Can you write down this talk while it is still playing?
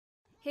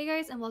Hey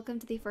guys, and welcome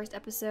to the first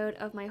episode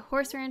of my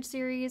horse ranch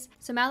series.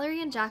 So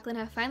Mallory and Jacqueline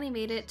have finally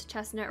made it to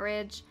Chesnut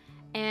Ridge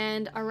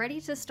and are ready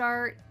to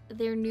start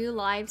their new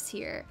lives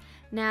here.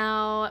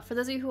 Now, for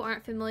those of you who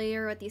aren't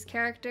familiar with these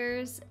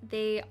characters,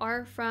 they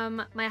are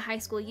from my high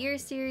school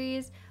years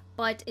series,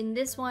 but in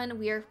this one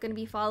we are going to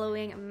be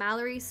following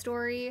Mallory's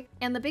story.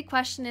 And the big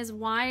question is,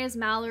 why is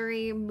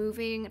Mallory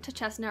moving to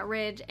Chesnut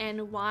Ridge,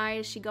 and why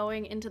is she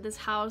going into this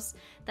house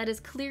that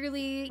is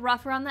clearly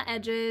rough around the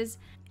edges?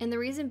 And the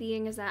reason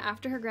being is that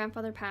after her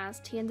grandfather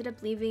passed, he ended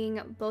up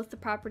leaving both the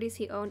properties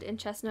he owned in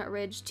Chesnut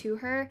Ridge to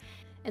her.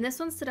 And this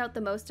one stood out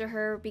the most to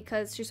her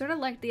because she sort of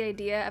liked the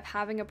idea of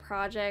having a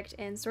project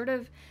and sort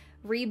of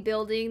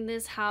rebuilding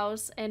this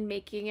house and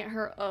making it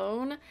her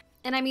own.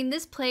 And I mean,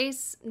 this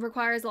place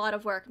requires a lot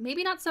of work.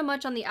 Maybe not so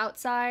much on the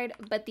outside,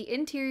 but the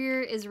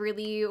interior is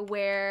really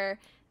where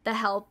the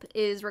help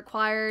is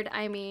required.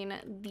 I mean,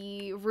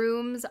 the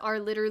rooms are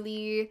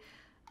literally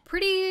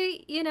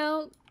pretty,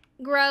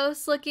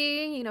 gross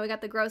looking. We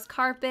got the gross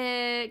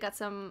carpet, got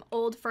some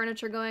old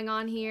furniture going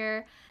on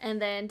here,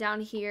 and then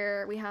down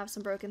here we have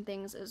some broken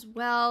things as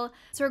well.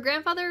 So her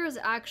grandfather was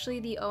actually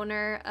the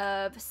owner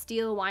of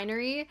Steel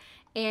Winery,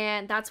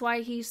 and that's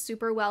why he's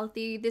super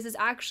wealthy. This is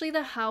actually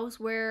the house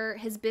where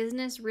his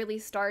business really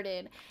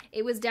started.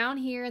 It was down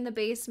here in the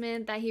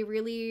basement that he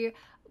really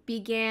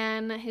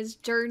began his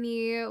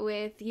journey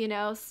with,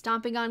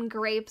 stomping on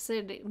grapes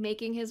and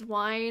making his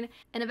wine.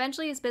 And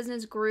eventually his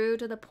business grew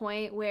to the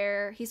point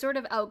where he sort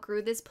of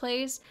outgrew this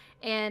place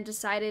and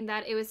decided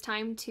that it was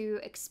time to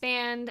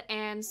expand.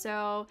 And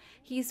so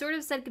he sort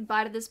of said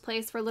goodbye to this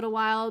place for a little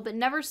while, but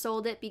never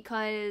sold it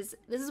because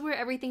this is where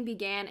everything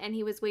began and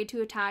he was way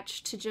too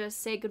attached to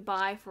just say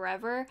goodbye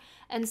forever.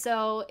 And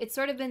so it's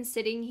sort of been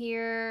sitting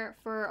here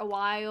for a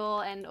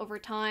while, and over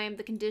time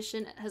the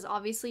condition has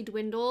obviously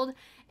dwindled.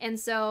 And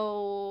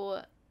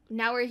so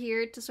now we're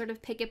here to sort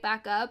of pick it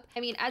back up. I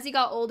mean, as he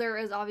got older,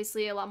 it was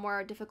obviously a lot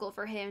more difficult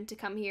for him to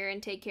come here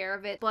and take care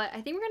of it. But I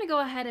think we're gonna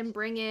go ahead and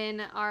bring in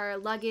our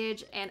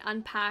luggage and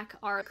unpack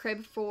our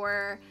crib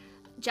for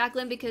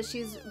Jacqueline because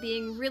she's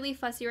being really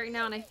fussy right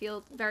now and I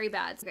feel very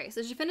bad. Okay,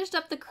 so she finished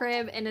up the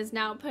crib and is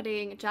now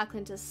putting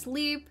Jacqueline to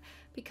sleep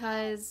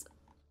because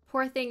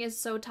poor thing is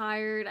so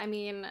tired. I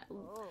mean,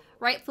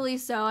 rightfully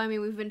so. I mean,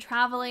 we've been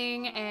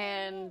traveling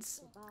and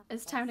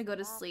it's time to go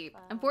to sleep.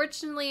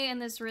 Unfortunately, in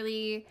this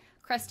really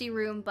crusty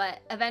room, but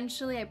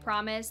eventually, I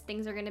promise,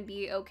 things are gonna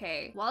be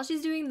okay. While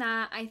she's doing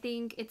that, I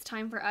think it's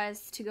time for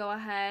us to go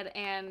ahead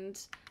and,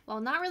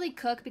 well, not really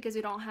cook because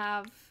we don't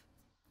have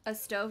a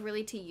stove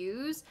really to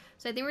use.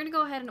 So I think we're gonna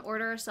go ahead and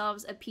order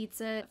ourselves a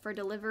pizza for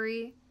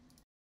delivery,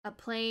 a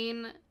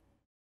plain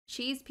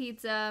cheese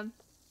pizza.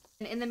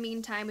 And in the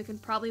meantime, we can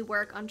probably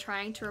work on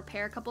trying to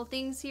repair a couple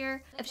things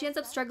here. If she ends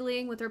up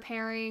struggling with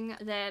repairing,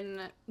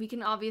 then we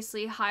can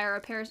obviously hire a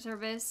repair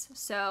service.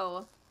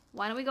 So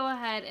why don't we go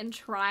ahead and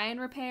try and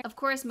repair? Of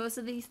course, most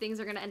of these things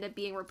are gonna end up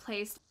being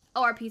replaced.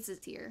 Oh, our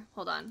pizza's here.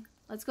 Hold on.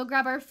 Let's go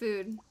grab our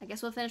food. I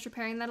guess we'll finish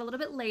repairing that a little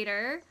bit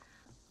later.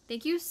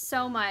 Thank you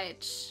so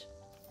much.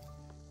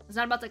 I was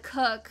not about to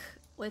cook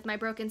with my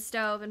broken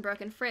stove and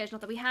broken fridge.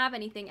 Not that we have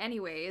anything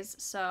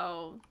anyways,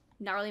 so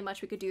not really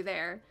much we could do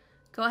there.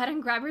 Go ahead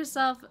and grab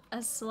yourself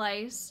a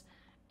slice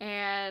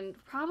and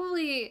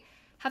probably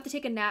have to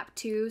take a nap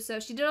too.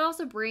 So she did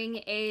also bring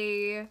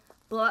a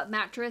blow-up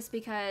mattress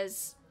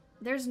because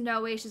there's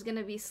no way she's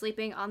gonna be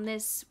sleeping on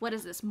this, what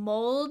is this,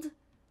 mold?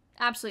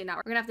 Absolutely not.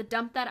 We're gonna have to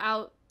dump that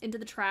out into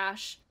the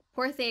trash.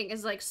 Poor thing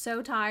is like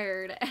so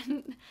tired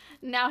and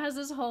now has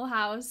this whole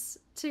house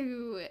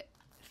to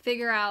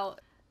figure out.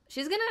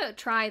 She's gonna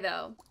try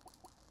though.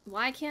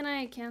 Why can't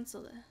I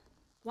cancel this?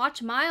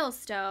 Watch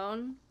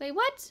milestone. Wait,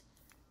 what?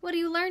 What are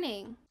you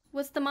learning?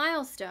 What's the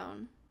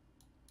milestone?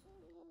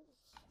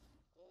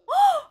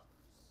 Oh!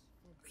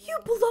 Are you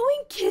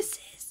blowing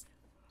kisses?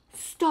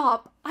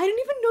 Stop. I didn't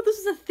even know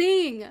this was a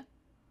thing.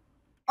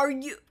 Are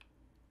you...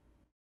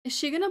 Is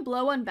she gonna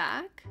blow one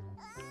back?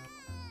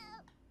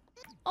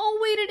 Oh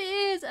wait, it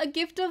is! A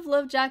gift of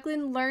love.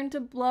 Jacqueline learned to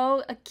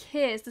blow a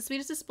kiss. The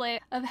sweetest display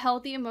of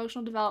healthy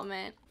emotional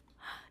development.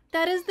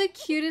 That is the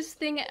cutest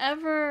thing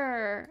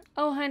ever.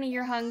 Oh honey,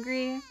 you're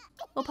hungry?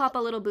 We'll pop a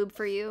little boob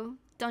for you.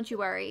 Don't you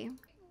worry.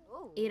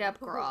 Eat up,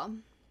 girl.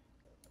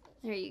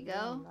 There you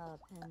go.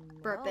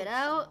 Burp it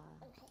out.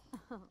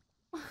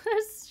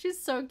 She's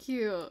so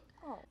cute.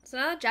 So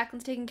now that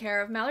Jacqueline's taken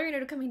care of, Mallory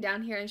ended up coming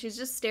down here and she's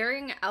just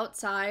staring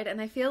outside, and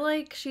I feel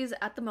like she's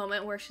at the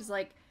moment where she's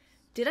like,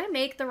 did I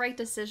make the right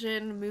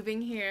decision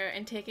moving here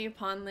and taking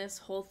upon this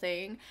whole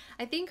thing?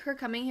 I think her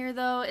coming here,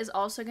 though, is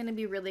also going to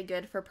be really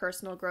good for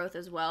personal growth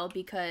as well,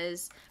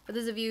 because for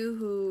those of you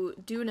who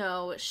do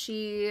know,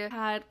 she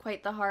had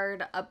quite the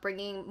hard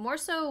upbringing, more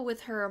so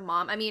with her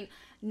mom. I mean,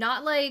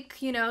 not like,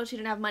 she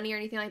didn't have money or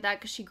anything like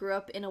that because she grew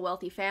up in a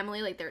wealthy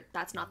family. Like,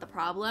 that's not the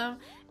problem.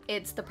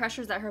 It's the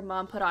pressures that her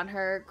mom put on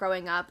her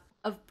growing up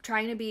of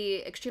trying to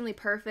be extremely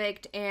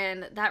perfect,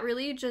 and that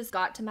really just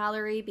got to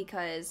Mallory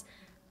because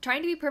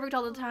trying to be perfect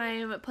all the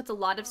time puts a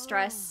lot of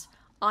stress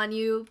on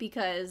you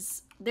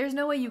because there's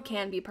no way you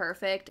can be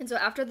perfect. And so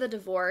after the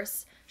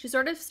divorce, she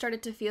sort of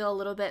started to feel a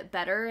little bit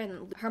better,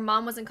 and her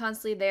mom wasn't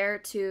constantly there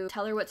to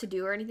tell her what to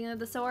do or anything of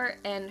the sort,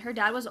 and her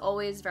dad was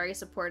always very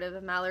supportive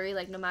of Mallory,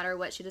 like no matter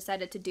what she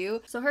decided to do.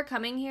 So her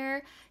coming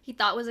here, he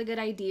thought was a good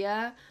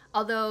idea,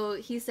 although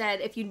he said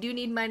if you do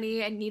need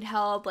money and need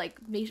help, like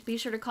be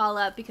sure to call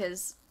up,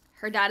 because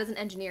her dad is an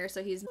engineer,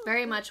 so he's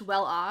very much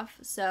well off.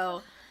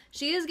 So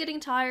she is getting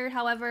tired,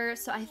 however,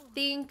 so I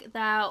think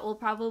that we'll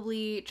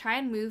probably try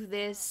and move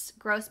this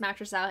gross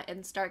mattress out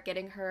and start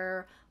getting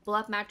her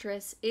blow-up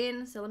mattress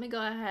in. So let me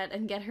go ahead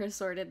and get her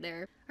sorted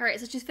there. Alright,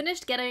 so she's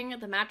finished getting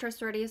the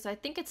mattress ready, so I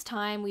think it's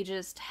time we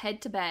just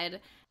head to bed.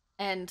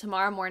 And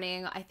tomorrow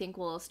morning, I think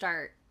we'll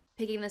start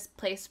picking this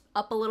place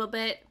up a little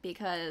bit,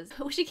 because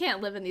she can't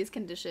live in these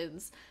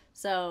conditions.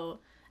 So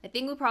I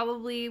think we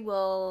probably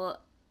will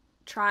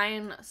try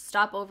and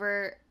stop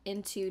over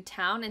into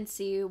town and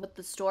see what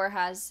the store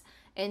has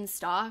in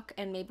stock,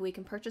 and maybe we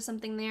can purchase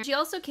something there. She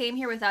also came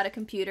here without a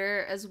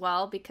computer as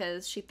well,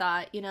 because she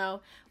thought, you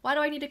know, why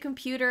do I need a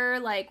computer?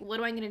 Like, what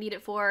am I gonna need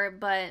it for?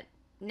 But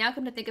now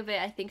come to think of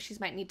it, I think she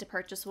might need to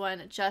purchase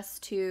one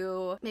just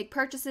to make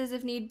purchases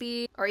if need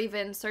be, or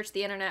even search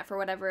the internet for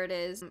whatever it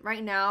is.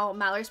 Right now,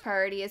 Mallory's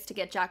priority is to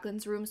get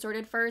Jacqueline's room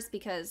sorted first,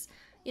 because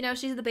you know,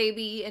 she's the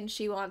baby and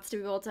she wants to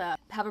be able to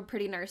have a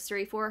pretty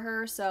nursery for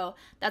her. So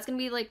that's gonna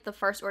be like the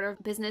first order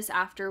of business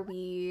after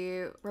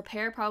we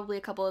repair probably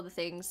a couple of the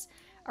things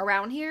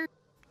around here.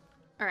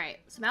 Alright,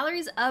 so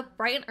Mallory's up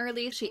bright and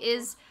early. She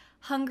is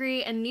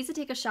hungry and needs to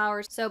take a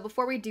shower. So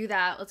before we do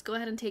that, let's go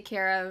ahead and take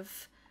care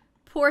of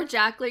poor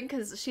Jacqueline,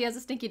 because she has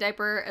a stinky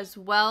diaper as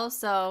well.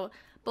 So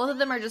both of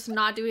them are just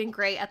not doing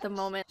great at the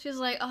moment. She's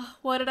like, oh,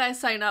 what did I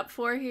sign up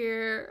for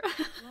here?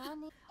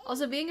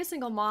 Also, being a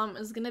single mom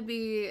is gonna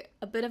be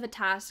a bit of a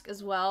task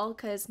as well,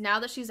 because now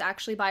that she's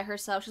actually by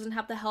herself, she doesn't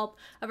have the help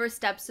of her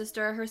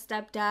stepsister, her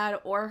stepdad,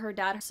 or her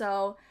dad.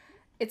 So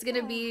it's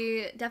gonna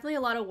be definitely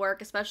a lot of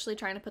work, especially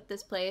trying to put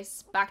this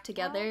place back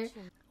together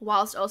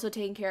whilst also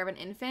taking care of an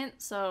infant.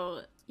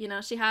 So, you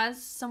know, she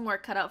has some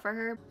work cut out for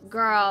her.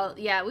 Girl,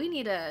 yeah, we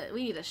need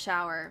a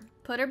shower.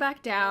 Put her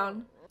back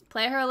down,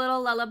 play her a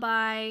little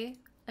lullaby,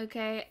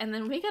 okay? And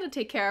then we gotta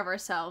take care of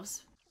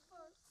ourselves.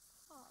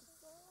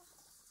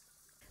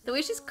 The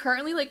way she's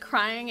currently like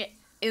crying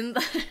in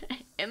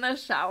the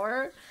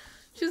shower,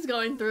 she's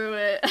going through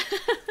it.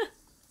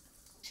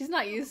 She's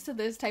not used to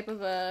this type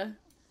of a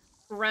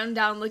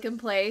rundown looking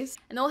place.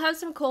 And then we'll have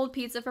some cold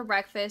pizza for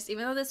breakfast.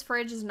 Even though this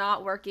fridge is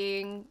not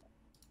working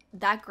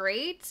that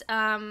great,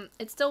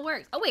 it still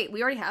works. Oh wait,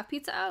 we already have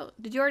pizza out.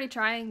 Did you already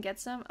try and get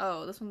some?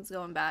 Oh, this one's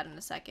going bad in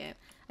a second.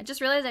 I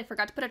just realized I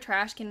forgot to put a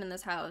trash can in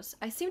this house.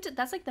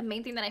 That's like the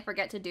main thing that I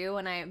forget to do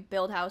when I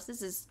build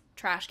houses is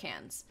trash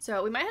cans.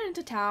 So we might head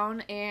into town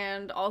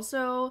and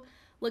also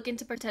look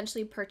into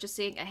potentially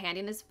purchasing a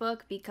handiness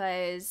book,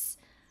 because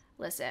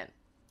listen,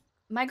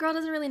 my girl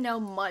doesn't really know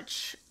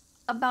much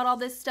about all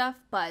this stuff,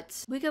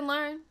 but we can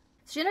learn.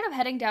 So she ended up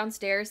heading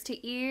downstairs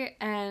to eat,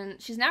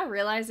 and she's now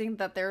realizing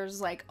that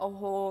there's like a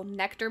whole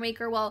nectar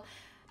maker. Well,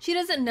 she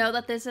doesn't know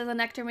that this is a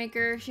nectar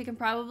maker. She can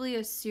probably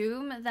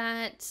assume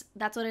that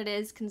that's what it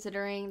is,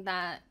 considering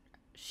that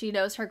she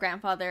knows her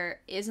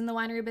grandfather is in the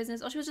winery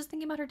business. Oh, she was just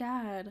thinking about her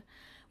dad.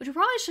 Which we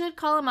probably should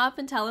call him up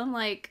and tell him,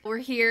 like, we're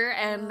here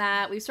and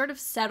that we've sort of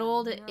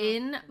settled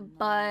in,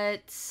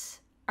 but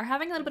are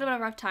having a little bit of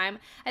a rough time.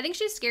 I think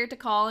she's scared to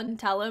call and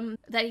tell him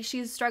that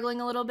she's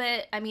struggling a little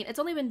bit. I mean, it's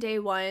only been day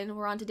 1.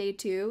 We're on to day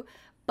 2.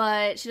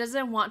 But she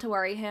doesn't want to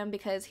worry him,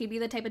 because he'd be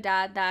the type of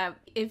dad that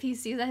if he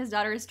sees that his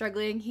daughter is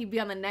struggling, he'd be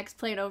on the next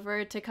plane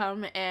over to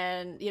come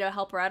and, you know,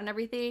 help her out and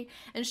everything.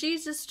 And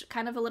she's just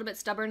kind of a little bit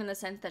stubborn in the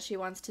sense that she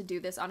wants to do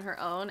this on her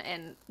own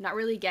and not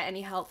really get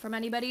any help from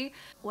anybody.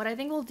 What I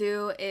think we'll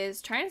do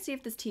is try and see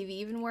if this TV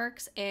even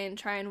works and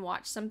try and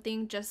watch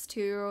something just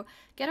to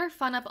get her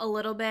fun up a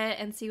little bit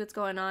and see what's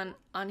going on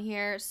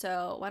here.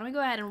 So why don't we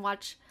go ahead and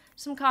watch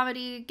some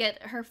comedy,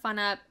 get her fun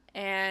up,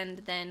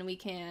 and then we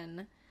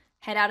can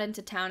head out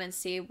into town and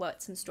see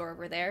what's in store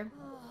over there.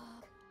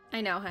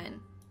 I know, hun.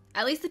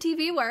 At least the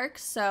TV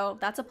works, so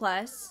that's a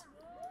plus.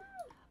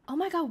 Oh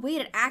my god, wait,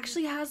 it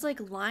actually has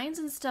like lines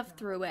and stuff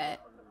through it.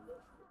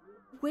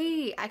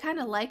 Wait, I kind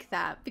of like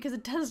that, because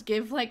it does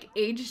give like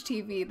aged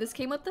TV. This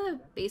came with the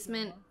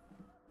basement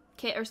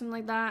kit or something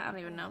like that. I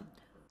don't even know.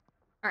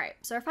 Alright,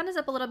 so our fun is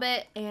up a little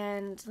bit,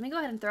 and let me go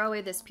ahead and throw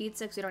away this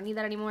pizza because we don't need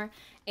that anymore.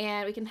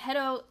 And we can head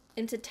out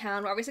into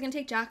town. We're obviously gonna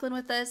take Jacqueline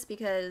with us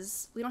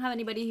because we don't have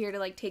anybody here to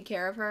like take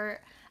care of her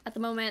at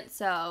the moment.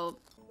 So,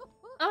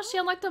 oh, she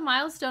unlocked a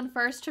milestone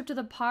first trip to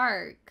the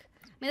park.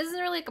 I mean, this isn't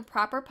really like a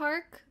proper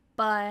park,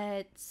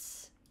 but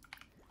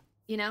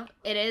you know,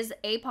 it is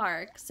a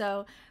park.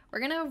 So we're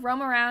gonna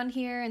roam around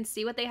here and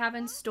see what they have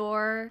in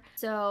store.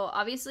 So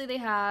obviously they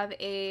have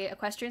a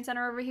equestrian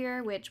center over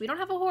here, which we don't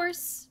have a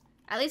horse,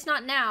 at least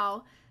not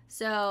now.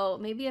 So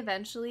maybe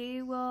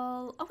eventually we'll...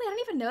 Oh wait, I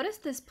didn't even notice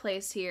this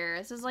place here.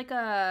 This is like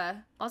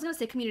a... I was gonna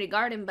say community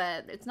garden,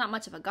 but it's not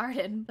much of a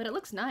garden, but it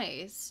looks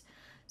nice.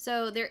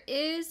 So there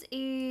is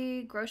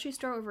a grocery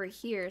store over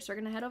here, so we're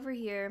gonna head over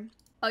here.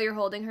 Oh, you're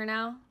holding her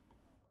now?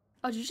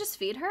 Oh, did you just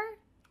feed her?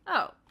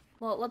 Oh.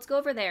 Well, let's go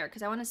over there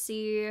because I want to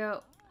see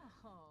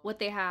what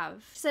they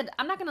have. She said,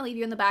 I'm not going to leave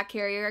you in the back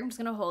carrier. I'm just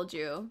going to hold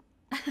you.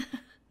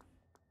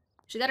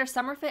 She got her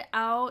summer fit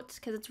out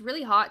because it's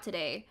really hot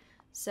today.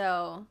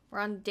 So we're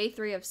on day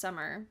 3 of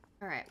summer.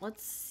 All right,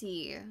 let's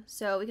see.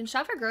 So we can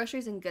shop for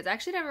groceries and goods. I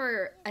actually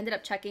never ended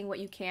up checking what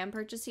you can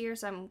purchase here,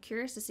 so I'm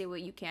curious to see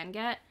what you can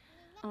get.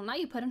 Oh, now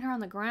you putting her on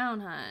the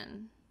ground,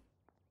 hun.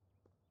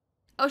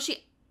 Oh,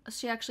 she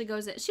actually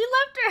goes in. She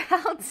left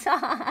her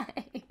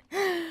outside.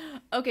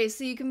 Okay,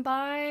 so you can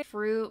buy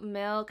fruit,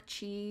 milk,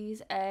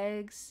 cheese,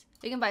 eggs.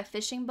 You can buy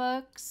fishing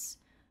books,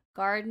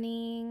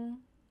 gardening.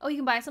 Oh, you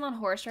can buy some on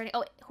horse riding.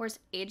 Oh, horse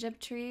age-up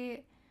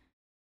tree.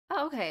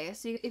 Oh, okay.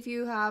 So if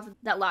you have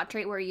that lot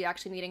trait where you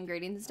actually need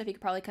ingredients and stuff, you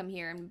could probably come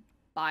here and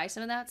buy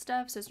some of that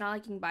stuff. So it's not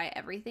like you can buy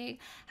everything.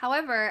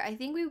 However, I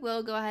think we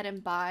will go ahead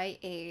and buy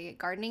a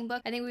gardening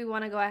book. I think we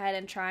want to go ahead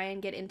and try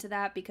and get into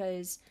that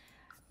because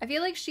I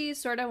feel like she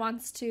sort of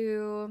wants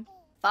to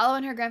follow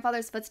in her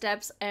grandfather's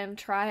footsteps and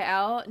try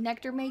out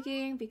nectar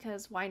making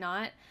because why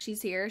not?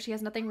 She's here. She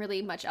has nothing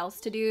really much else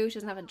to do. She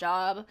doesn't have a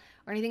job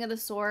or anything of the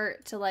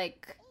sort to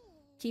like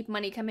keep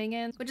money coming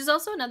in, which is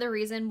also another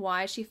reason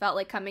why she felt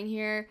like coming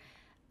here.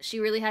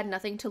 She really had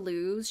nothing to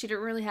lose. She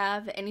didn't really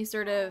have any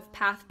sort of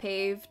path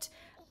paved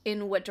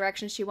in what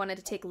direction she wanted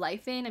to take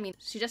life in. I mean,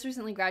 she just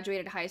recently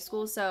graduated high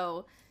school,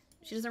 so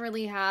she doesn't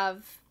really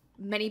have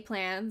many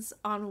plans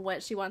on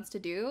what she wants to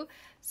do.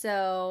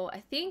 So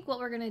I think what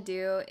we're gonna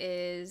do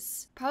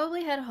is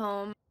probably head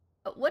home.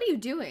 What are you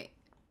doing?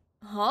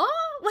 Huh?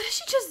 What did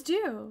she just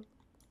do?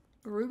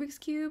 Rubik's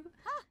Cube?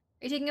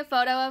 Are you taking a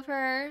photo of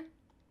her?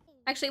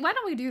 Actually, why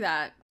don't we do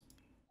that?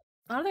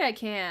 I don't think I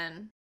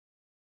can.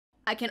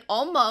 I can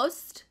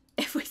almost,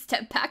 if we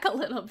step back a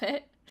little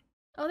bit.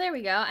 Oh, there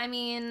we go. I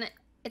mean,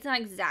 it's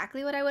not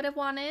exactly what I would have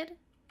wanted.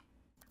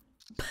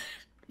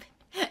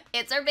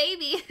 It's our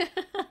baby.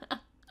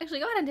 Actually,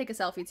 go ahead and take a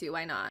selfie too.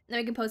 Why not? Then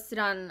we can post it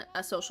on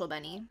a social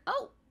bunny.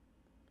 Oh,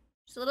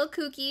 just a little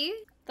kooky.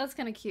 That's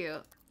kind of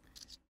cute.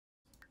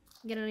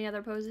 Get any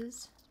other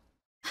poses?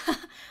 I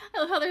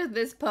love how there's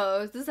this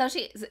pose. This is how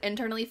she's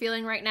internally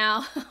feeling right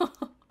now.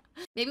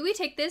 Maybe we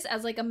take this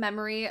as like a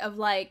memory of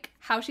like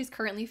how she's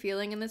currently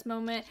feeling in this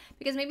moment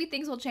because maybe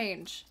things will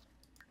change.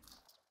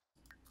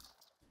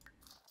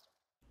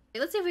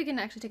 Let's see if we can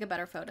actually take a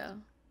better photo.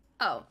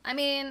 Oh, I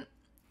mean,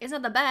 it's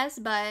not the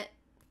best, but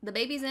the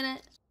baby's in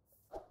it.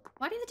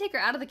 Why do you have to take her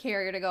out of the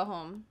carrier to go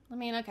home? I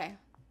mean, okay.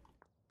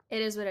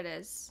 It is what it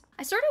is.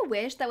 I sort of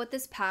wish that with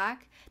this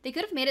pack, they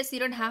could have made it so you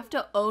don't have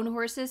to own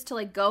horses to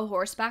like go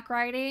horseback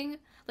riding.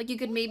 Like you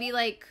could maybe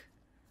like,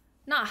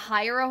 not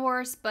hire a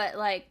horse, but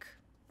like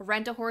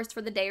rent a horse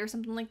for the day or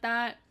something like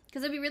that.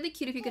 Because it'd be really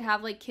cute if you could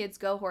have like kids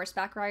go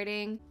horseback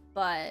riding,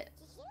 but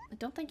I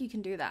don't think you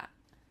can do that.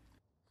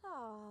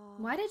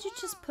 Why did you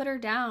just put her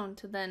down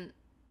to then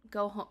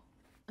go home?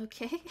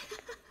 Okay.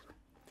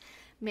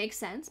 Makes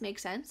sense,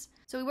 makes sense.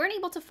 So we weren't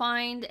able to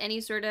find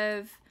any sort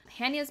of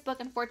Hanya's book,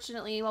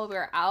 unfortunately, while we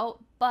were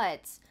out,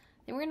 but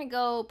then we're gonna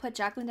go put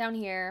Jacqueline down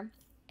here,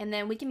 and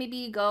then we can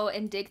maybe go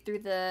and dig through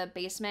the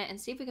basement and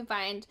see if we can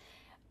find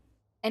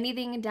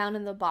anything down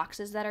in the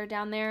boxes that are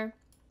down there.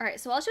 All right,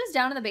 so while she was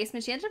down in the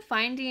basement, she ended up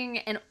finding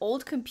an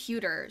old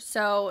computer.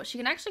 So she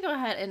can actually go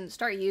ahead and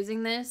start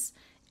using this,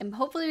 and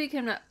hopefully we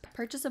can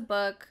purchase a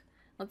book.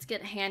 Let's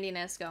get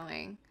handiness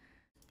going.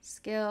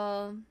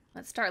 Skill.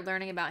 Let's start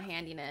learning about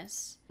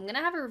handiness. I'm gonna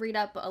have her read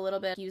up a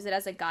little bit, use it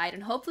as a guide,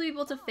 and hopefully be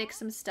able to fix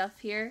some stuff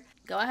here.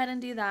 Go ahead and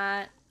do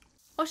that.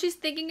 Oh, she's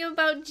thinking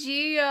about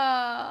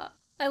Gia.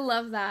 I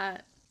love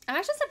that. I'm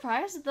actually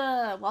surprised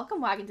the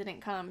welcome wagon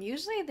didn't come.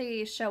 Usually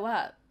they show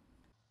up.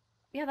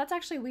 Yeah, that's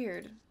actually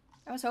weird.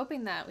 I was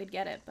hoping that we'd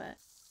get it, but...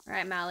 All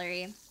right,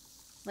 Mallory.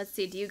 Let's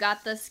see, do you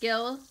got the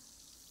skill?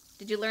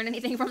 Did you learn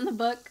anything from the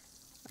book?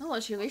 Oh,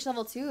 well, she reached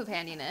level 2 of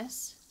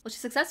handiness. Well, she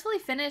successfully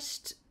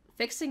finished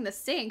fixing the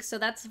sink, so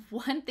that's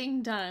one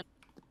thing done.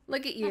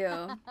 Look at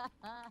you.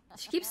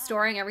 She keeps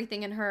storing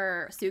everything in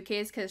her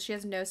suitcase because she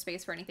has no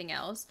space for anything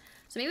else.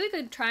 So maybe we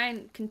could try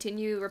and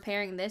continue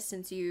repairing this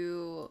since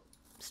you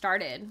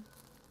started.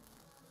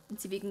 And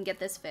see if you can get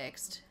this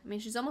fixed. I mean,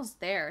 she's almost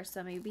there,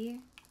 so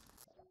maybe...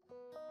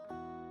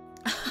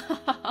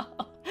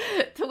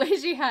 The way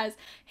she has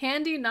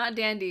handy, not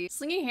dandy.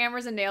 Slinging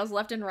hammers and nails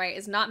left and right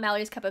is not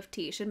Mallory's cup of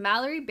tea. Should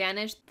Mallory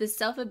banish this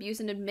self-abuse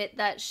and admit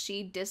that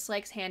she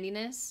dislikes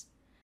handiness?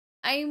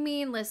 I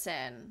mean,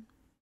 listen.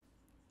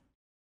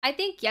 I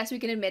think, yes, we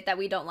can admit that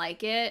we don't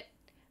like it,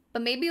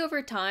 but maybe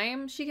over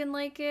time she can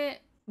like it,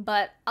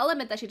 but I'll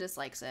admit that she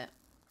dislikes it.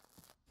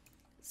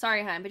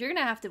 Sorry, hon, but you're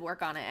gonna have to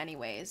work on it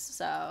anyways,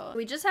 so.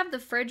 We just have the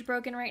fridge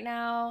broken right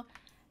now,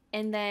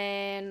 and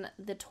then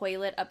the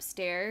toilet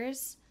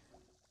upstairs.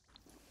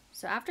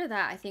 So after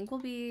that, I think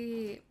we'll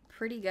be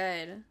pretty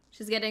good.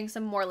 She's getting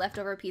some more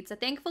leftover pizza.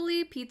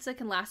 Thankfully, pizza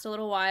can last a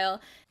little while.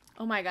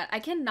 Oh my god, I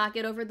cannot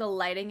get over the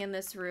lighting in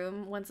this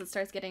room once it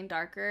starts getting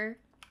darker.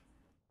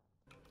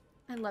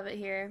 I love it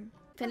here.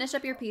 Finish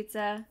up your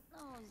pizza,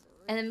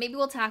 and then maybe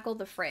we'll tackle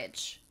the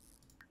fridge.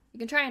 You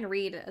can try and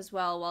read as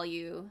well while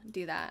you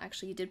do that.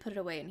 Actually, you did put it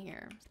away in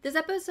here. This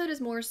episode is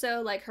more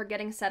so like her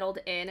getting settled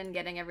in and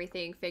getting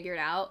everything figured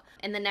out.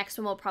 And the next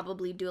one will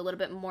probably do a little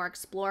bit more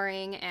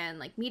exploring and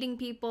like meeting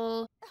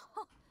people.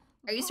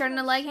 Are you starting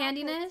to like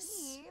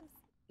handiness?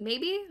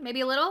 Maybe?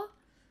 Maybe a little?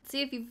 Let's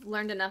see if you've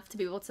learned enough to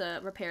be able to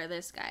repair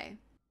this guy.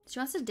 She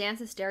wants to dance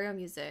to stereo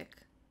music.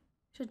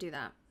 Should do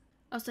that.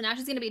 Oh, so now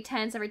she's gonna be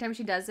tense every time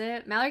she does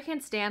it. Mallory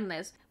can't stand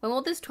this. When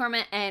will this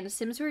torment end?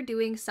 Sims who are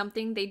doing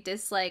something they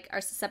dislike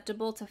are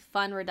susceptible to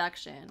fun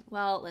reduction.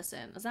 Well,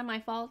 listen, is that my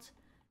fault?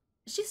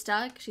 Is she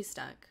stuck? She's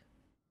stuck.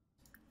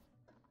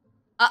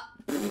 I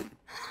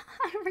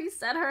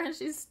reset her and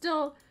she's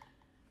still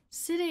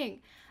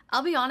sitting.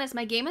 I'll be honest,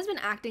 my game has been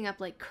acting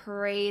up like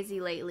crazy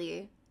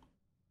lately.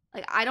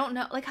 Like, I don't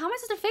know. Like, how am I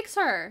supposed to fix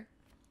her?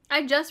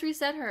 I just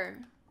reset her.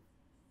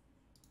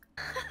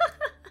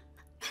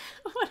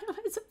 What am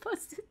I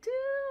supposed to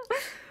do?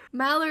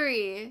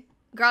 Mallory.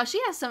 Girl,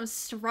 she has some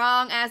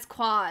strong ass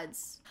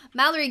quads.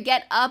 Mallory,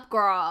 get up,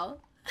 girl.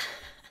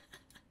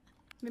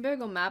 Maybe I'll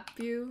go map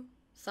view.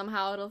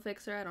 Somehow it'll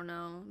fix her. I don't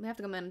know. We have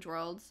to go manage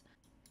worlds.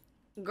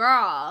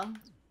 Girl.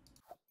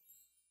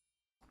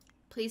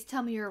 Please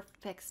tell me you're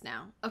fixed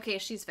now. Okay,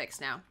 she's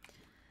fixed now.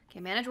 Okay,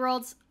 manage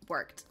worlds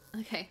worked.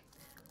 Okay,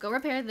 go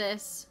repair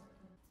this.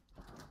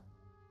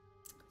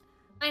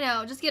 I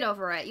know, just get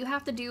over it. You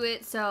have to do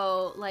it,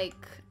 so,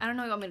 like, I don't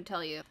know what you want me to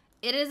tell you.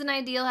 It isn't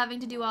ideal having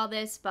to do all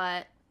this,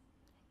 but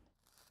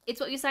it's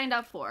what you signed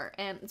up for,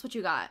 and it's what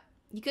you got.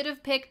 You could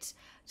have picked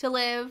to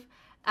live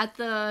at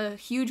the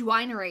huge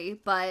winery,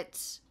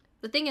 but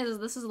the thing is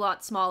this is a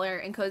lot smaller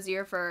and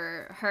cozier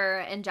for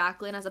her and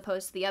Jacqueline as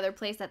opposed to the other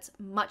place that's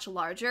much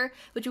larger,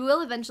 which we will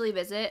eventually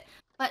visit,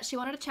 but she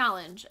wanted a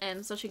challenge,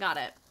 and so she got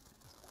it.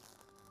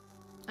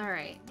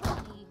 Alright.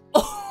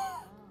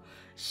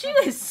 She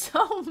is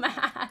so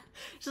mad.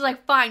 She's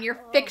like, fine,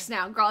 you're fixed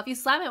now. Girl, if you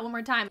slam it one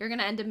more time, you're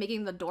gonna end up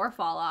making the door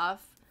fall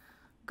off.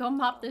 Go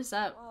mop this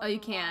up. Oh, you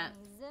can't.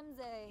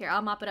 Here,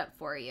 I'll mop it up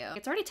for you.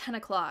 It's already 10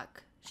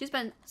 o'clock. She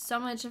spent so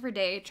much of her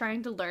day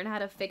trying to learn how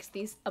to fix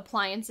these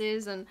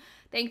appliances, and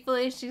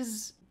thankfully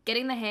she's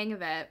getting the hang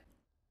of it.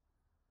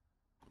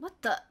 What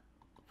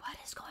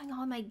is going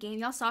on in my game?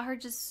 Y'all saw her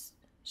just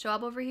show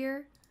up over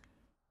here?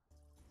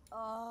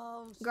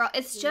 Oh, girl,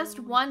 it's just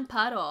one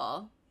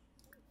puddle.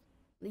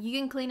 You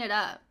can clean it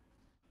up.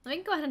 Let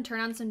me go ahead and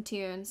turn on some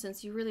tunes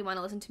since you really want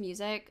to listen to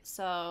music.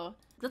 So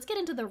let's get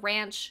into the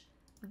ranch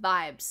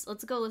vibes.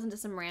 Let's go listen to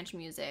some ranch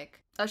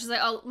music. Oh, she's like,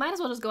 oh, might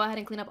as well just go ahead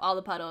and clean up all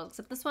the puddles.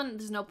 Except this one,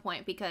 there's no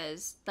point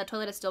because that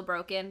toilet is still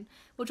broken,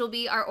 which will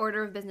be our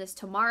order of business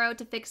tomorrow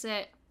to fix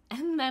it.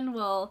 And then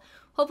we'll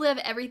hopefully have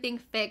everything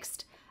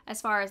fixed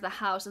as far as the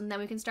house. And then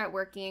we can start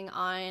working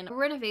on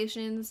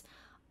renovations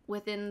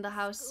within the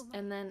house.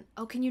 And then,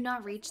 oh, can you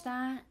not reach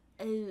that?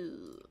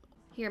 Oh.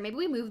 Here, maybe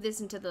we move this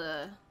into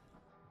the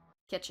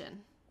kitchen.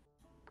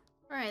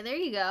 All right, there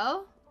you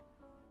go.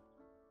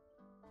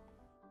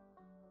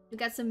 We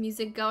got some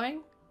music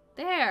going.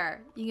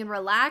 There, you can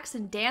relax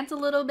and dance a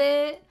little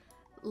bit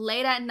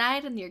late at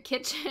night in your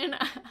kitchen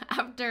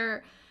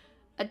after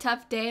a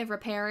tough day of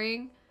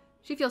repairing.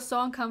 She feels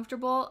so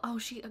uncomfortable. Oh,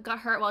 she got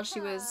hurt while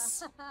she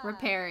was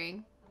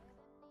repairing.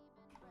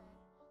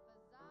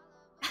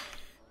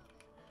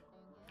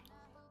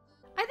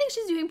 I think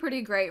she's doing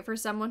pretty great for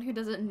someone who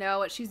doesn't know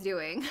what she's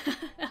doing.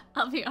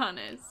 I'll be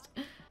honest.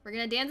 We're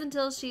gonna dance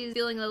until she's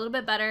feeling a little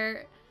bit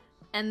better,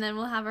 and then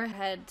we'll have her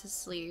head to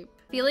sleep.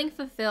 Feeling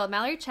fulfilled,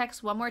 Mallory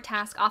checks one more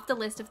task off the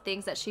list of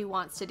things that she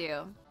wants to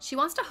do. She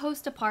wants to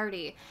host a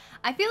party.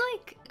 I feel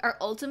like our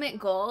ultimate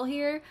goal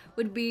here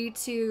would be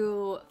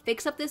to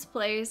fix up this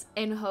place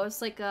and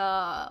host like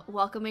a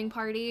welcoming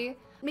party.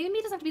 Maybe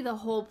it doesn't have to be the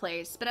whole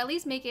place, but at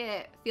least make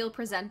it feel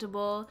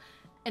presentable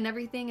and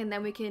everything, and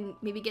then we can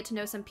maybe get to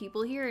know some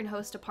people here and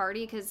host a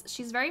party, because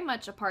she's very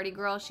much a party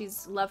girl.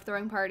 She's loved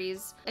throwing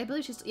parties. I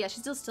believe she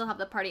still have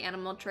the party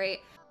animal trait.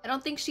 I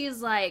don't think she's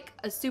like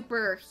a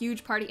super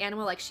huge party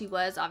animal like she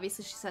was.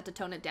 Obviously she's had to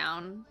tone it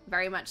down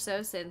very much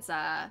so since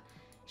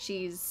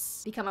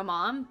she's become a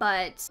mom,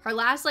 but her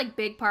last like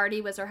big party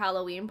was her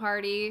Halloween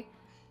party.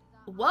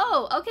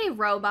 Whoa, okay,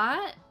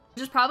 robot.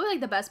 Which is probably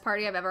like the best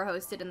party I've ever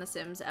hosted in The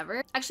Sims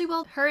ever. Actually,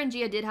 well, her and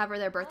Gia did have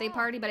their birthday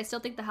party, but I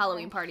still think the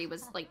Halloween party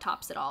was like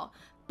tops it all.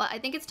 But I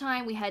think it's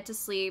time we head to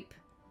sleep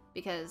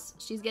because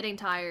she's getting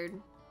tired.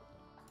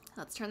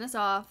 Let's turn this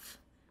off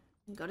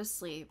and go to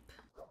sleep.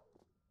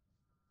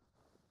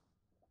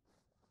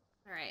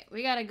 All right,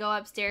 we gotta go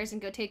upstairs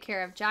and go take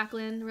care of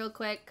Jacqueline real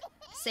quick.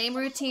 Same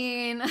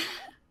routine.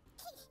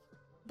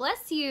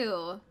 Bless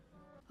you.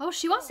 Oh,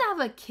 she wants to have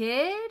a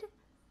kid?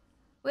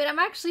 Wait, I'm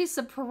actually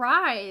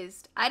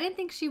surprised. I didn't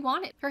think she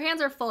wanted. Her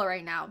hands are full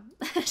right now.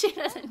 She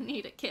doesn't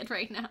need a kid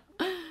right now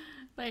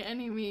by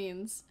any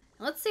means.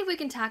 Let's see if we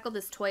can tackle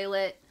this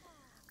toilet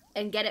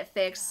and get it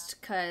fixed,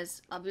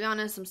 because I'll be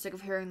honest, I'm sick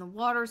of hearing the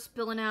water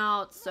spilling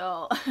out,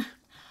 so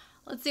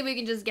let's see if we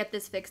can just get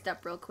this fixed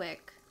up real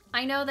quick.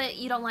 I know that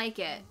you don't like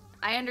it.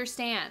 I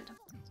understand.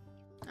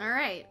 All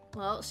right,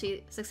 well,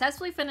 she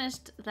successfully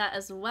finished that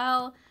as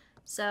well.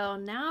 So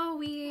now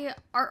we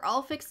are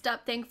all fixed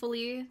up,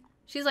 thankfully.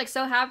 She's like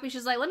so happy.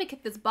 She's like, let me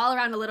kick this ball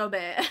around a little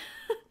bit.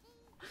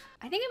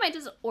 I think I might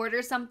just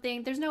order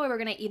something. There's no way we're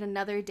gonna eat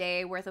another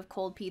day worth of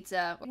cold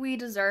pizza. We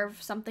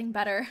deserve something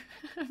better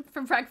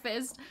for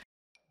breakfast.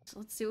 So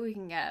let's see what we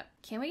can get.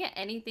 Can we get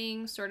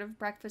anything sort of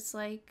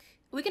breakfast-like?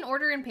 We can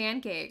order in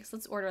pancakes.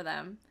 Let's order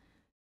them.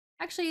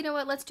 Actually, you know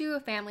what? Let's do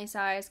a family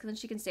size because then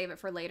she can save it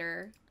for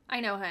later. I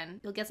know, hun.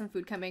 You'll get some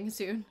food coming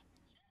soon.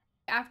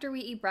 After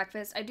we eat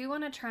breakfast, I do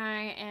want to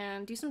try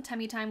and do some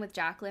tummy time with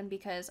Jacqueline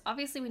because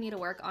obviously we need to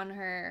work on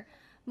her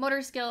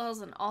motor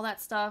skills and all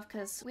that stuff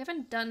because we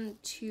haven't done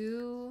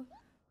too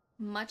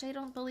much, I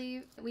don't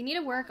believe. We need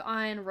to work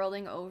on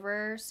rolling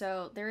over,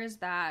 so there is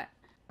that.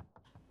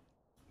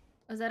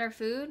 Was that our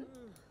food?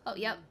 Oh,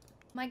 yep.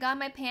 My god,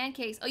 my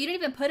pancakes. Oh, you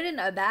didn't even put it in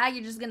a bag?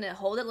 You're just gonna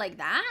hold it like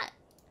that?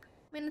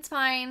 I mean, it's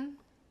fine.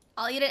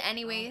 I'll eat it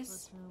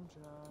anyways.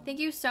 Thank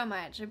you so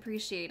much. I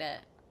appreciate it.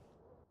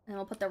 And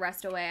we'll put the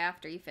rest away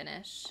after you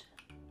finish.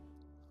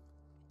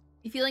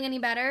 You feeling any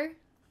better?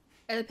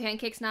 Are the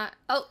pancakes not?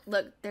 Oh,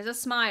 look, there's a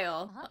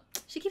smile. Oh,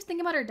 she keeps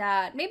thinking about her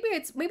dad. Maybe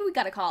we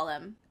gotta call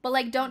him. But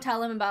like, don't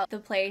tell him about the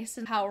place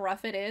and how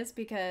rough it is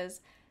because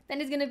then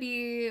he's gonna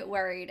be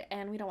worried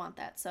and we don't want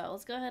that. So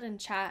let's go ahead and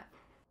chat.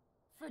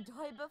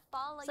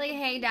 It's like,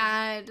 hey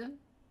dad,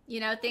 you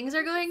know, things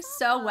are going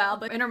so well,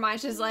 but in her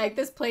mind she's like,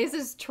 this place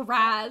is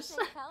trash.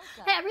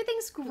 Hey,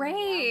 everything's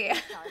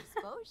great.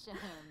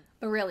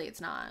 But really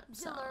it's not.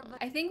 So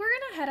I think we're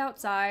gonna head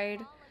outside.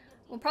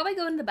 We'll probably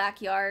go into the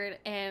backyard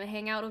and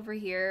hang out over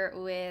here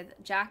with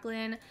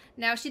Jacqueline.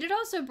 Now, she did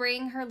also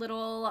bring her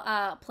little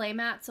play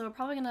mat, so we're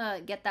probably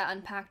gonna get that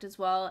unpacked as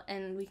well,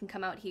 and we can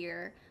come out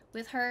here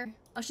with her.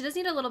 Oh, she does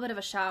need a little bit of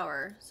a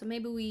shower, so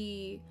maybe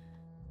we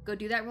go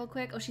do that real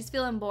quick. Oh, she's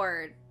feeling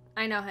bored.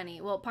 I know, honey.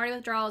 Well, party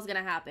withdrawal is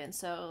gonna happen,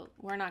 so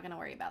we're not gonna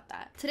worry about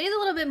that. Today's a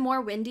little bit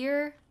more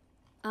windier.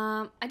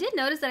 I did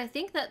notice that I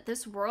think that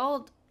this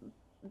world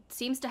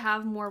seems to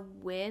have more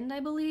wind, I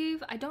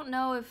believe. I don't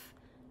know if...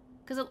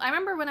 Because I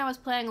remember when I was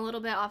playing a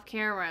little bit off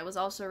camera, it was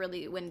also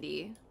really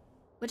windy.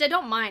 Which I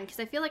don't mind, because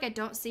I feel like I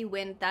don't see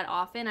wind that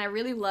often. I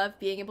really love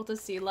being able to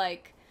see,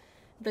 like,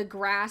 the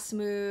grass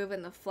move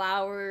and the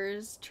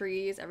flowers,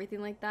 trees,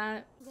 everything like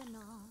that.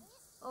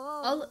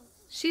 Oh,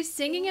 she's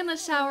singing in the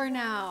shower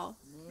now.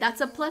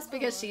 That's a plus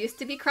because she used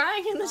to be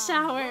crying in the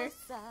shower.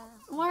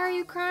 Why are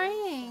you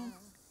crying?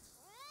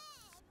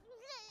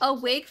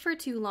 Awake for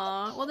too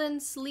long? Well, then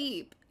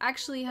sleep.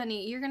 Actually,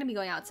 honey, you're gonna be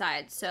going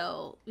outside,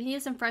 so we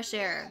need some fresh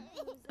air.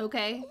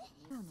 Okay?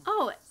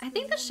 Oh, I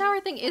think the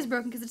shower thing is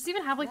broken because it doesn't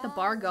even have like the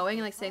bar going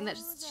and like saying that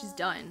she's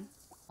done.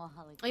 Oh,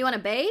 you wanna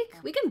bake?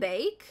 We can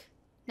bake.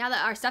 Now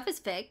that our stuff is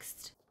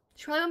fixed.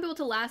 She probably won't be able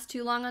to last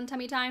too long on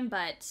tummy time,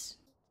 but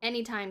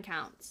any time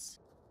counts.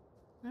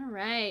 All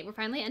right, we're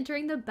finally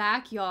entering the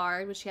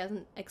backyard, which she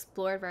hasn't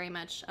explored very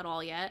much at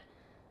all yet.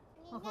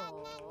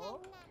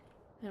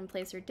 Gonna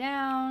place her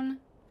down.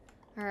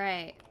 All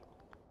right.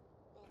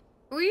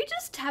 Were you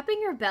just tapping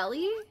your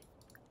belly?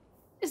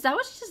 Is that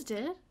what she just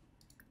did?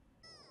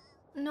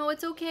 No,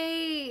 it's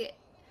okay.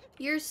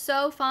 You're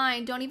so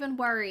fine. Don't even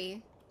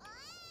worry.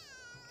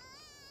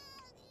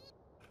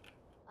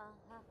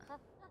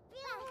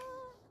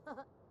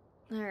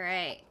 All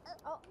right.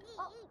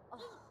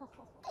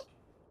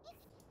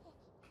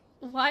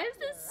 Why is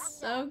this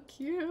so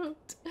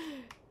cute?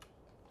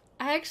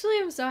 I actually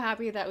am so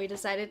happy that we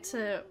decided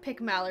to pick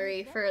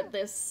Mallory for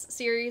this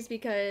series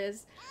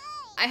because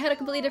I had a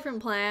completely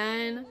different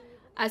plan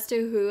as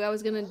to who I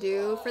was gonna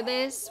do for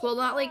this. Well,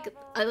 not like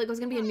it was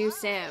gonna be a new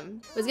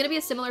sim. It was gonna be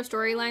a similar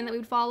storyline that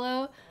we'd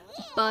follow,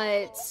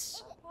 but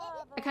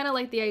I kind of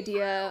like the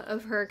idea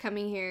of her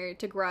coming here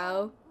to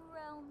grow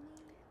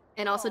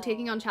and also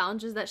taking on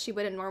challenges that she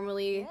wouldn't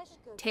normally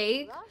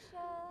take.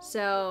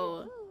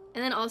 So,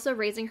 and then also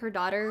raising her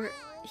daughter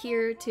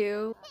here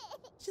too.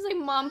 She's like,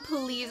 Mom,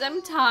 please,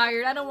 I'm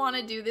tired. I don't want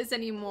to do this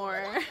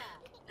anymore.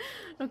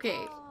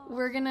 Okay,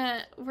 we're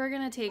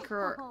gonna take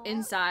her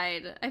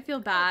inside. I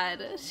feel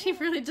bad. She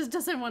really just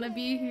doesn't want to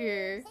be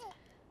here.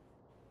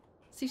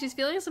 See, she's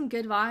feeling some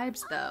good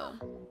vibes though.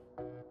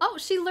 Oh,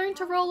 she learned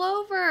to roll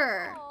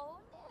over.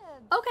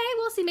 Okay,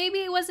 well, see, maybe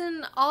it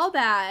wasn't all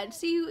bad.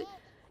 See,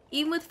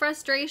 even with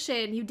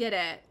frustration, you did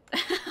it.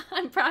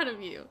 I'm proud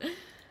of you.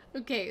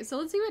 Okay, so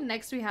let's see what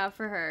next we have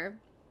for her.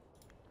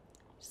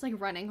 She's like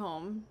running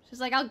home. She's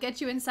like, I'll get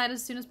you inside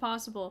as soon as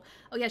possible.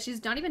 Oh yeah,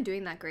 she's not even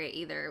doing that great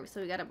either, so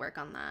we gotta work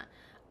on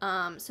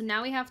that. So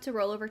now we have to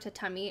roll over to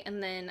tummy,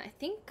 and then I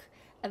think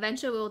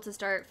eventually we'll have to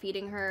start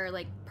feeding her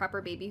like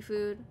proper baby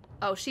food.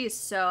 Oh, she is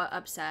so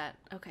upset.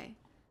 Okay,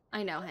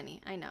 I know,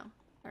 honey, I know.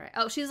 All right.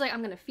 Oh, she's like,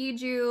 I'm gonna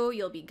feed you.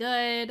 You'll be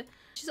good.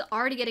 She's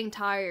already getting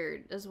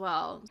tired as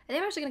well. I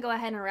think I'm actually gonna go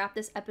ahead and wrap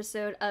this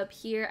episode up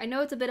here. I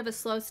know it's a bit of a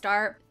slow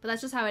start, but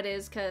that's just how it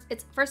is because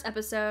it's first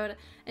episode,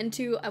 and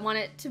 2, I want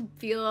it to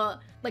feel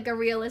like a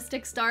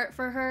realistic start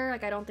for her.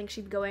 Like, I don't think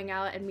she'd be going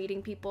out and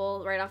meeting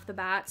people right off the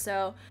bat.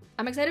 So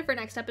I'm excited for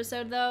next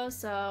episode though,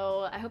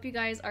 so I hope you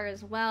guys are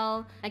as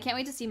well. I can't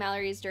wait to see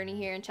Mallory's journey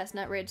here in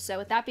Chesnut Ridge. So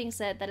with that being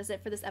said, that is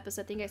it for this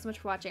episode. Thank you guys so much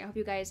for watching. I hope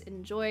you guys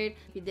enjoyed.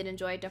 If you did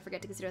enjoy, don't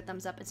forget to consider a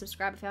thumbs up and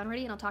subscribe if you haven't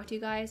already, and I'll talk to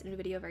you guys in a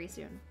video very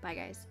soon. Bye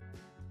guys.